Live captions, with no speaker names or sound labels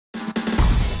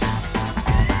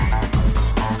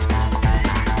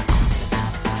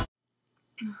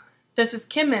This is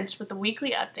Kim Minch with the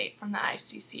weekly update from the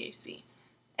ICCAC.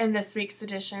 In this week's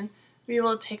edition, we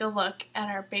will take a look at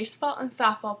our baseball and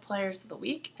softball players of the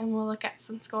week, and we'll look at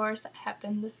some scores that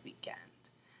happened this weekend.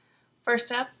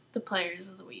 First up, the players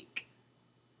of the week.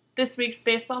 This week's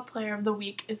baseball player of the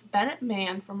week is Bennett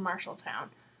Mann from Marshalltown.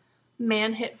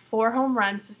 Mann hit 4 home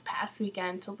runs this past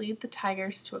weekend to lead the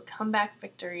Tigers to a comeback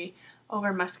victory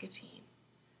over Muscatine.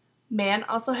 Mann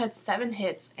also had 7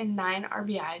 hits and 9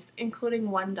 RBIs, including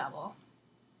 1 double.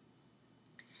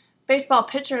 Baseball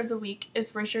pitcher of the week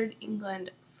is Richard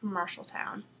England from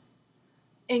Marshalltown.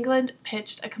 England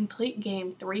pitched a complete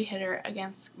game 3-hitter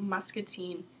against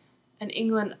Muscatine, and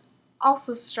England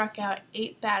also struck out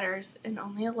 8 batters and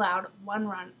only allowed 1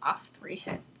 run off 3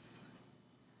 hits.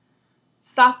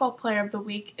 Softball player of the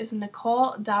week is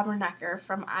Nicole Daubernecker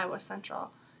from Iowa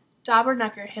Central.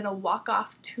 Daubernecker hit a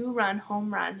walk-off 2-run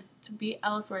home run to beat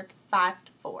Ellsworth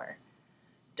 5-4.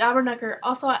 Daubernecker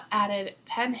also added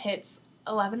 10 hits,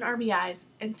 11 RBIs,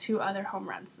 and 2 other home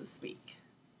runs this week.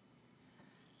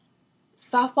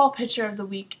 Softball pitcher of the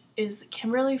week is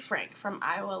Kimberly Frank from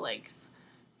Iowa Lakes.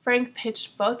 Frank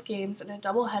pitched both games in a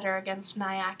doubleheader against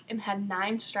Nyack and had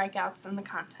 9 strikeouts in the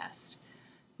contest.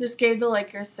 This gave the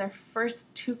Lakers their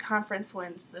first 2 conference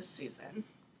wins this season.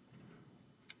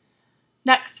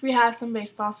 Next, we have some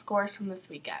baseball scores from this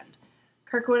weekend.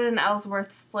 Kirkwood and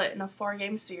Ellsworth split in a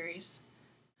 4-game series.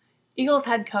 Eagles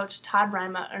head coach Todd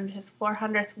Rima earned his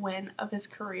 400th win of his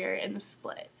career in the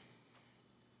split.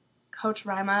 Coach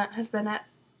Rima has been at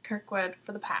Kirkwood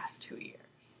for the past 2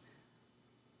 years.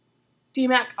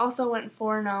 DMAC also went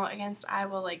 4-0 against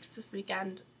Iowa Lakes this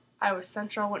weekend. Iowa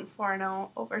Central went 4-0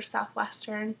 over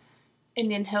Southwestern.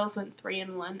 Indian Hills went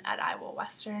 3-1 at Iowa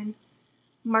Western.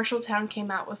 Marshalltown came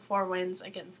out with 4 wins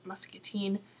against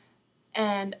Muscatine,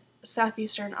 and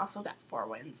Southeastern also got 4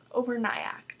 wins over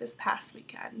Nyack this past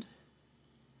weekend.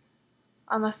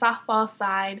 On the softball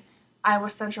side,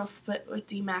 Iowa Central split with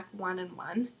DMAC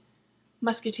 1-1.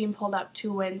 Muscatine pulled out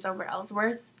 2 wins over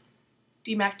Ellsworth.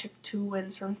 DMAC took 2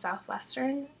 wins from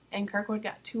Southwestern, and Kirkwood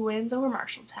got 2 wins over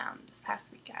Marshalltown this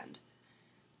past weekend.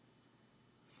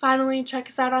 Finally, check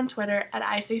us out on Twitter at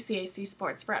ICCAC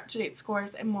Sports for up-to-date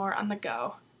scores and more on the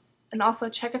go. And also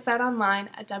check us out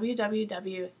online at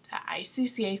www.iccac.org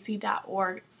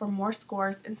for more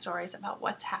scores and stories about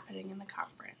what's happening in the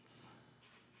conference.